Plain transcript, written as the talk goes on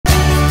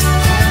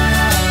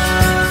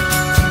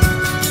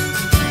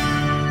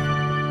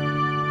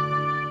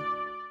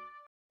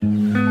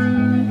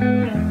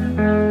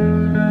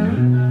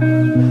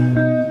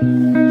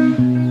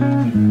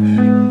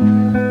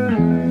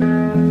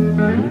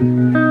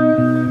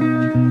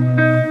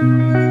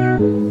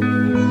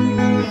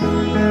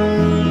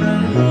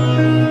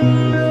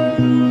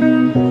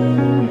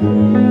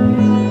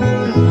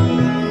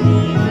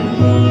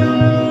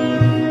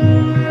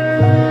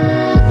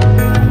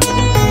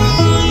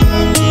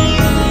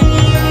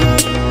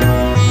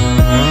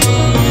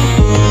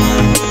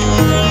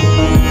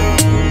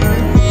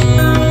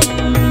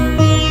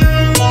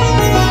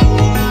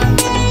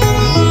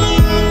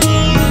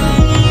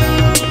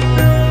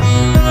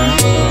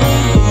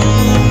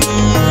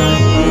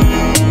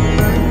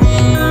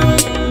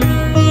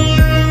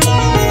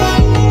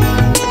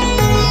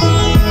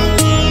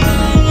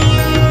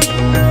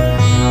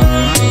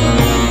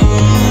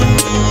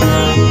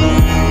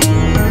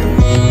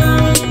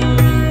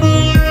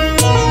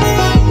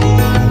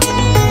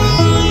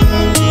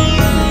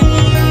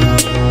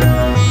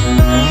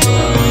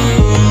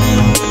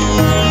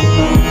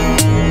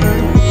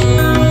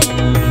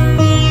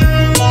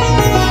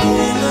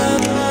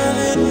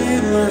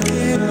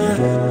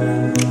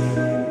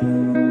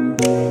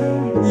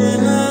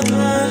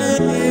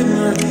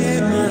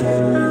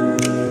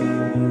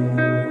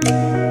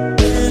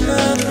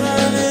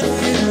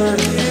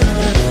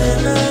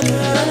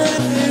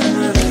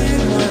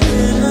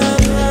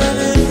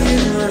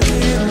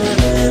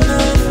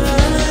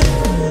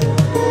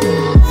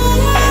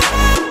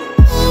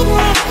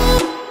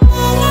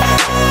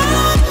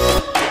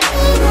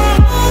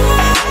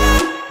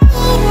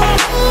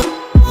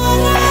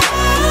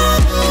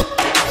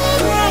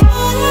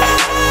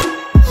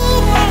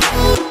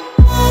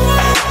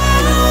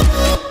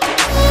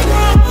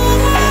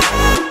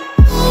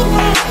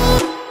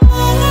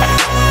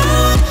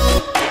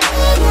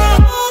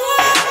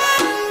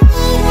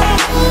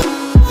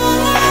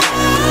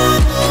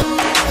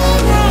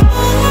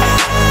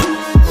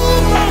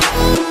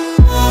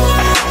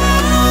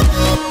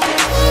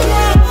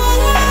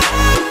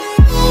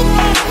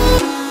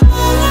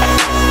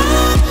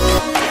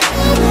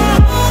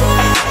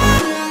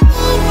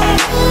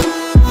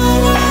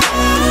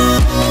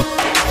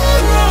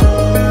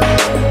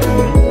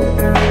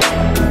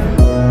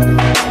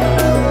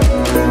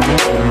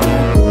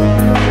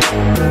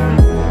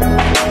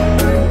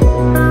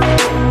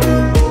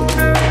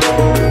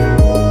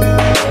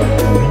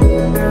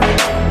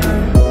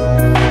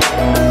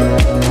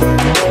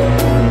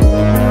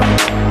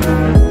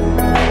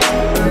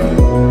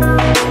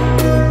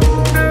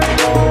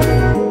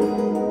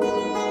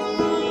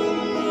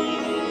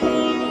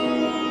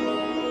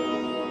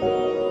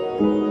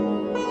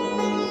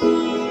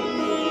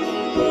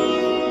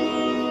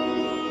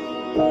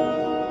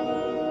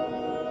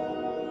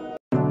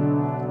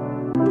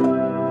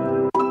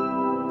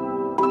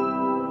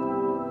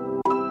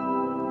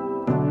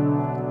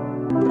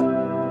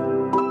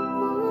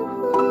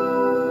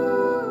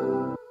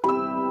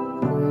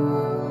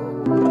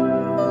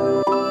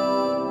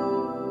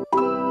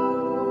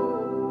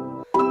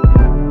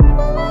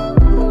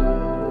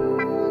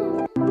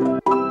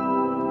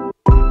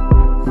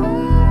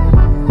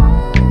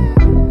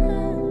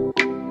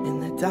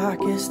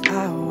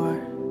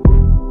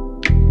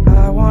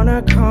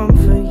I come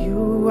for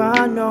you,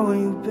 I know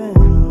you've been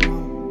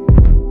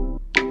alone.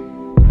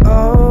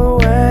 Oh,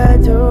 where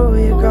do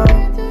you go?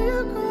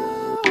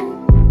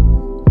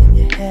 In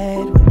your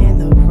head when in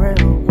the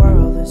real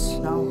world is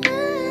snow.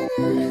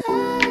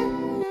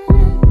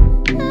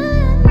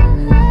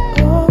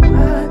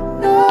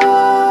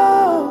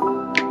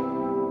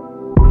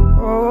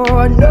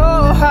 I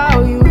know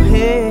how you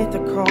hit the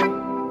cold.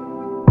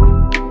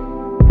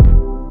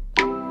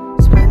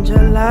 Spend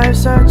your life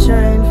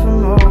searching for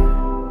more.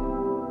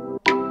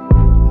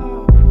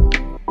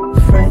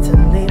 Afraid to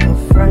leave,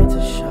 afraid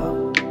to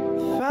show.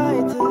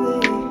 Fight to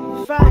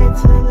leave, fight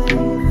to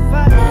leave,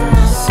 fight to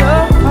show.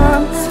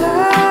 Sometimes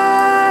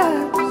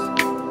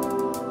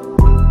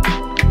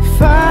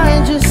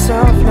find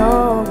yourself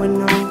knowing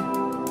no.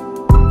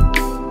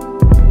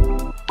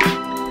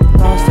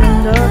 Lost and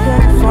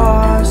looking for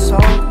a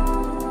soul.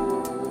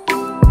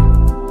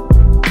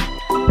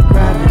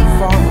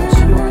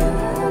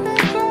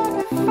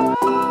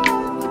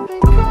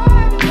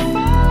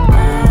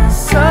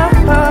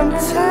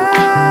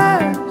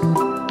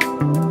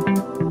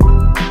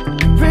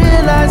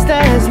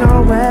 There's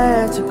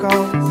nowhere to go.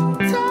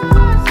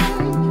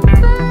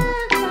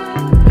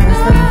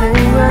 There's the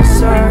thing we're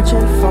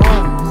searching for.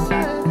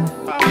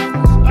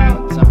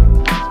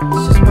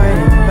 It's just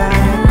waiting back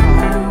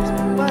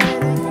home.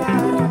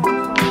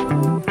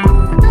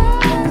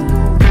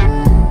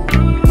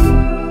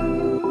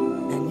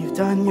 And you've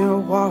done your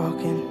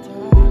walking,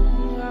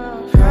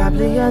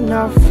 probably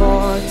enough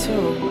for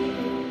two.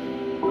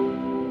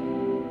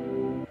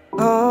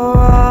 Oh,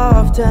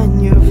 often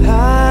you've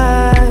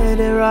had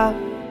it rough,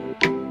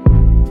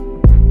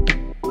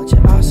 but you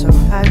also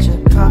had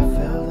your cup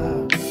filled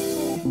up.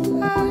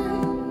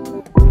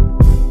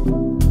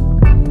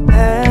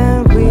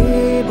 And we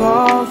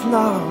both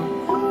know,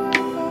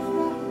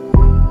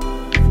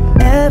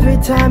 every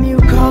time you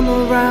come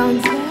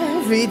around,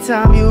 every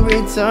time you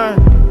return,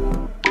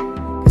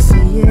 you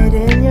see it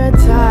in your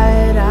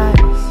tired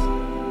eyes,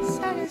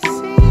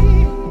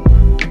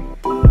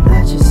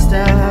 that you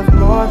still have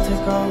more to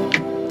go.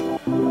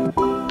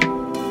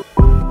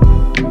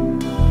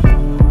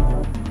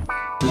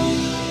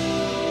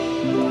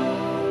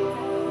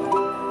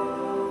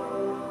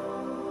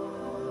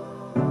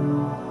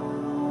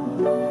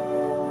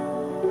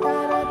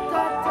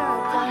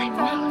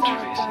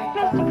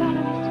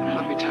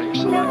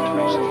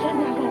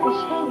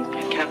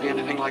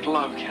 Like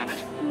love, can it?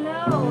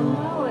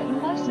 No, it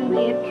mustn't be.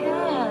 It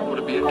can't. Would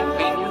it be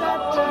inconvenient?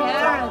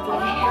 Terribly.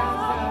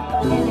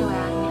 Anyway, I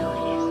know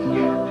it isn't.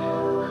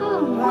 Oh,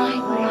 right,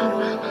 we're out of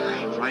our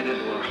minds. Right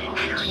into our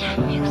hearts.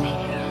 Music.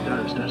 It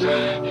does, doesn't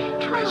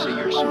it? Tracy,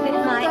 you're so... But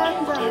my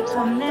insteps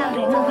are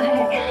melting away.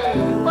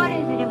 What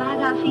is it? Have I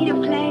got feet of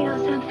clay or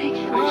something?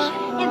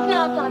 It's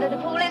not under the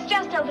pool. It's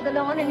just over the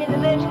lawn and in the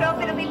village grove.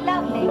 It'll be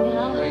lovely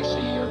now. Tracy,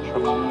 you're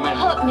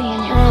tremendous. Put me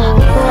in your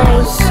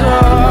Oh,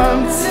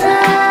 sometimes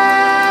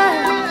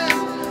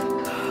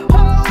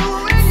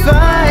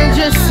find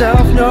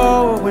yourself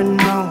knowing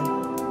no.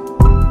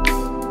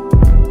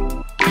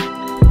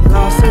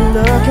 Lost and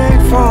looking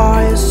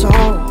for your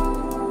soul.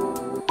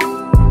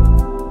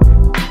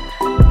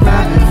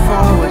 Grabbing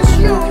for what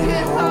you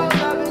can hold.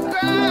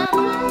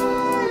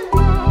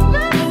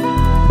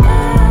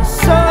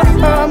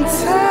 Sometimes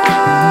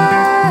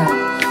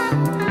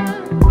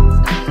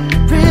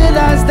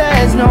realize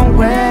there's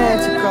nowhere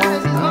to go.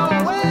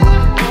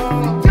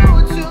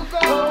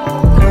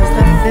 Cause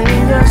the thing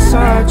you're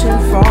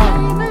searching for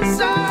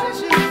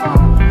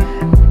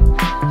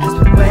has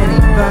been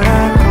waiting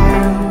back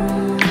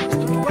home.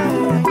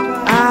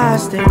 I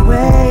stay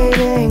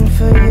waiting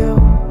for you.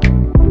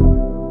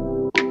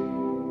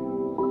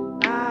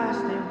 I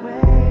stay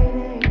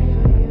waiting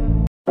for you.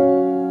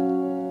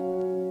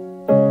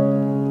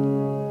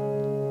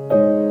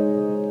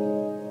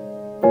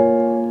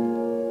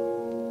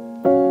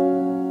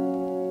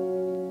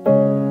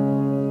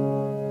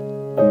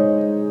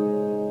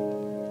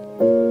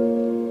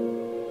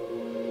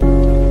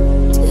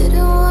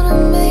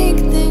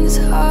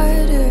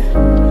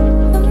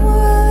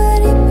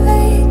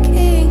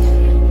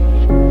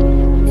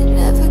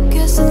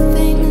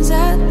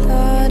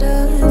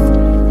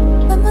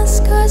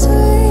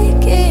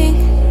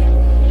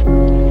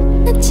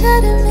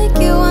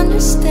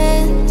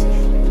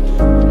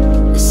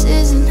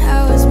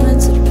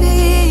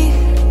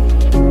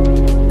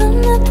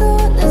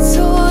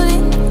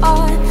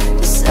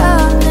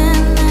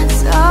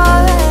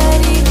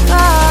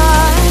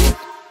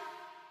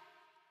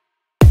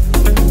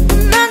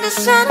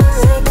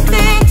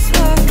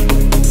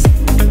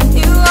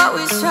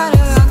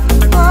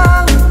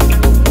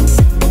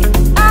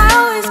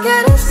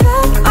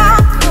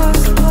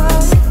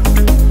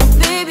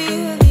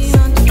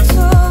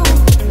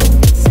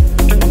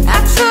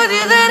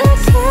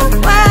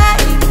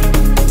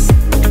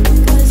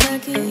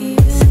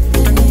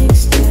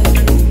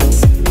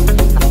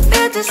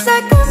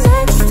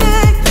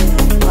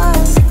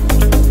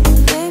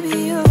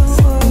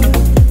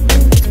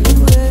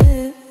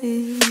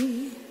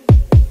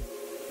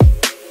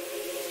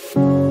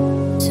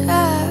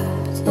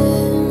 Trapped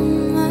in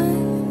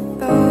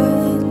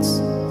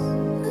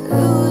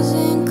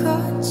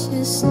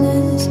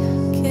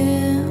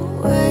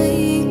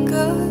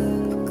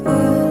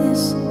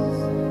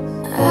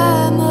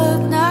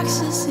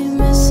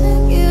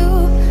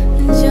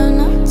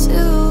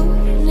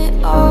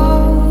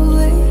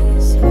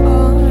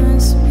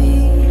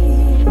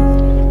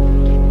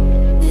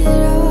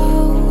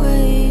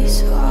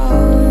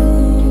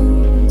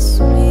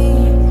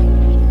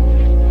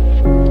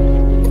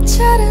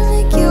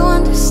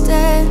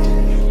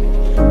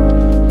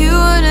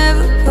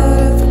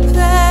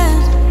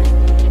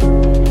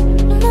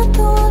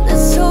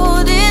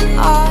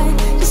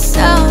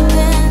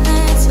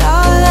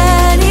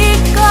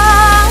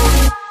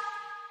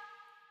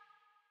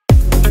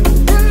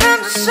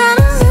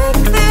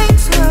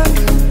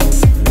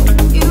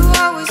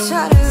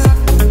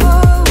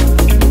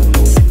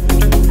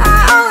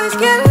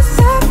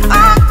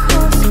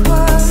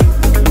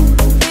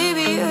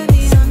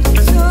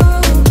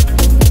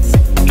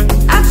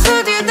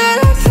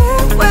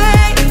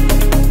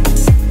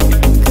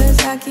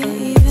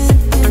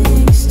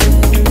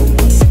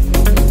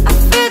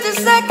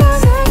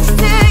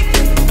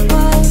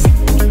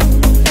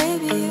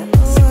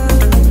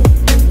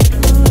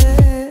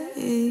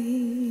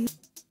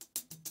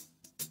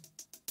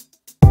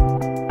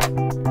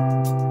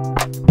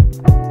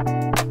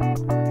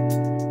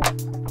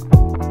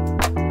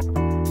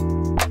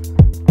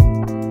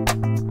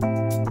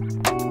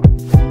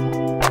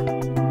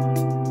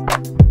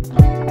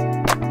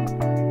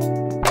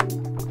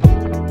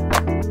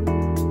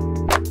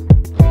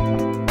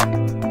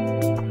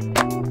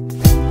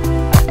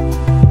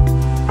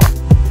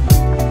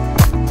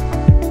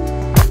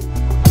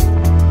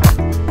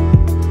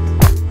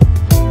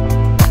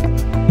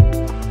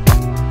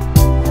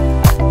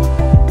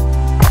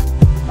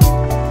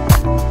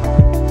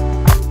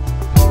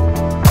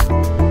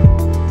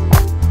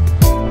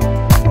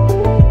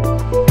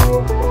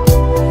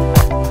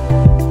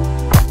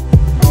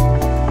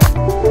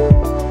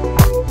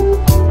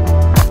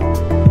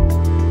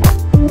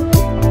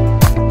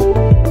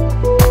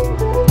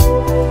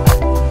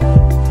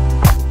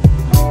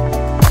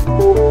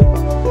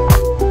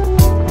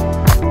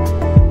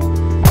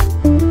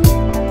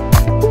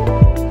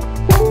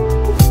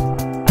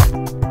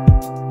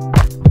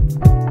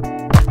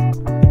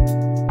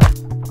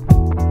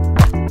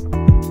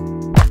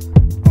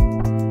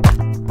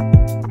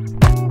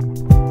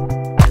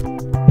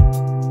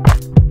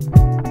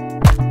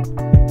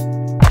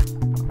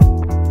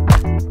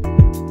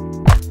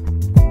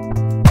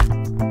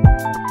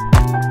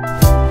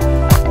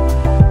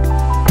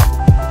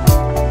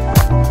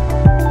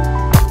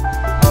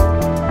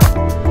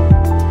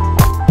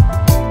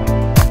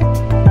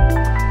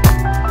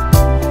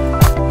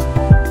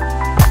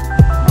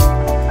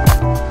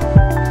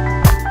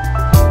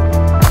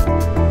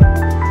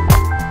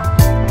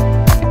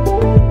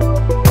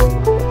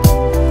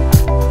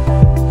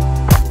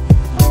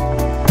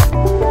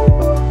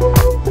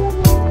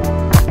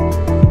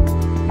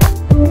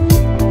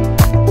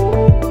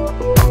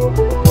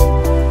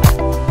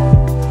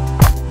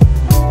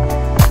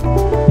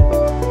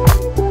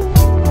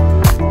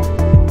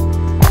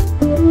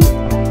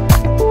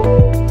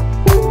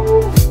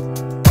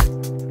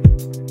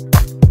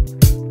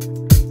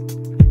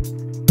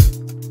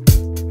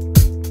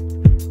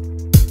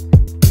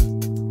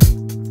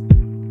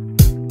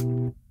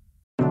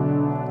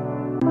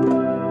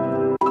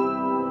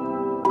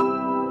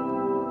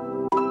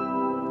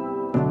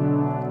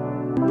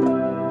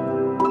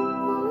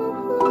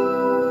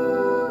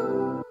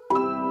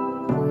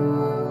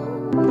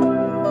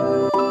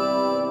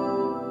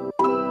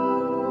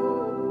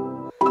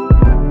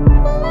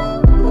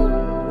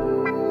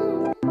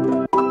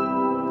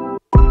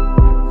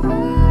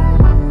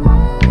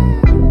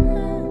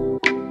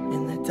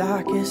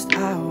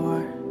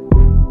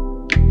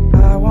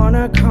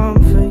come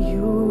for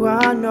you,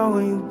 I know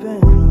you've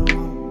been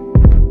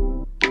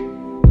alone.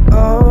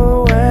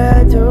 Oh,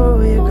 where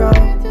do you go?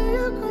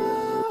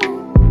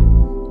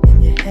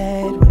 In your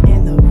head when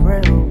in the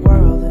real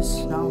world is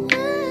snow.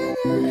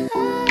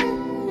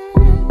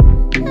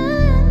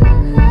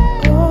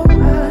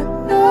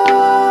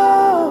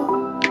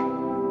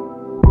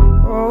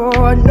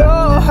 I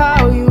know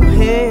how you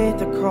hit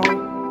the cold.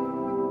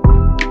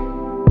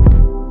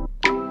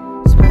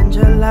 Spend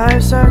your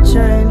life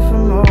searching for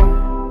more.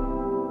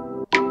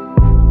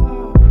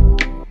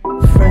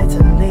 Afraid to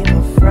leave,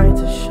 afraid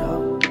to show.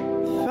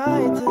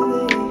 Afraid to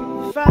leave,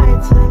 afraid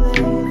to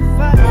leave,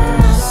 afraid to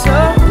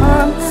show.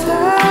 Sometimes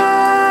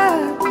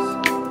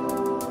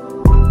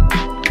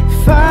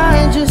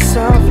find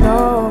yourself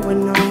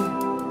knowing no.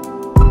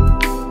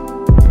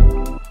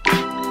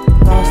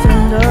 Lost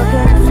and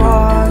looking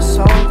for a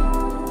soul.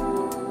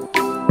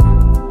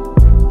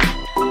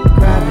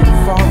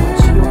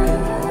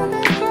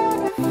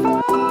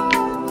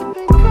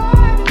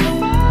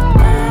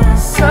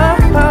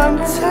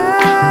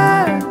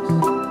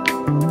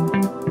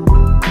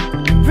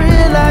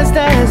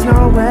 There's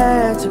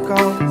nowhere to go.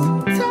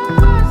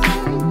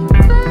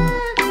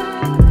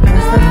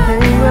 Cause the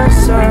thing we're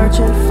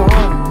searching for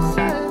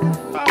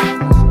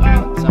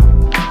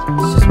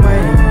is just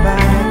waiting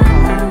back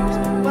home.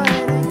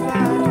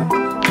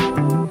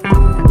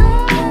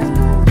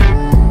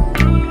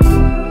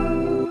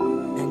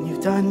 And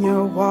you've done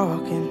your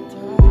walking,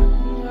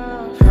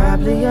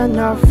 probably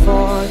enough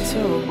for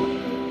two.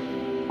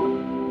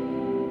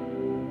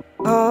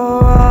 Oh,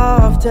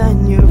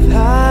 often you've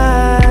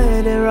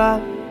had it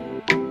rough,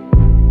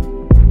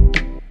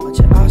 but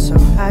you also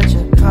had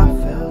your cup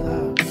filled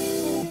up.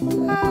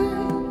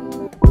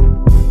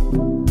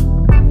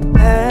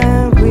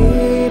 And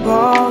we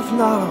both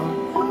know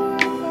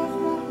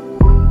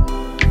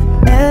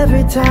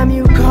every time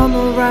you come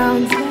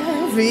around,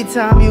 every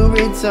time you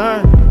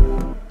return,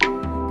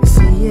 you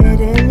see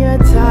it in your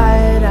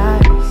tired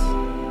eyes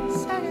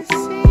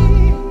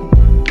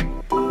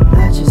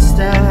that you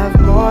still have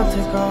more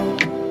to go.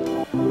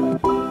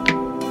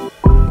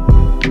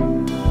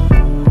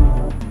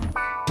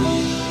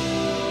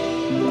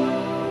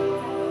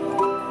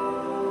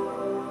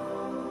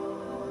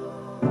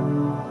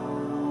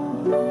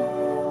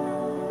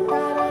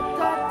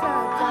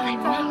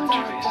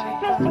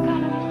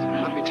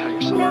 Let me tell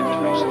you something,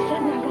 Tracy.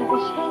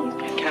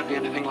 It can't be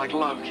anything like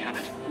love, can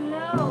it?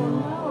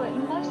 No, it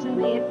mustn't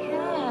be. It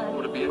can't.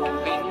 Would it be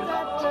inconvenient?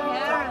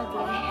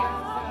 Terribly.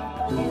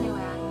 Anyway.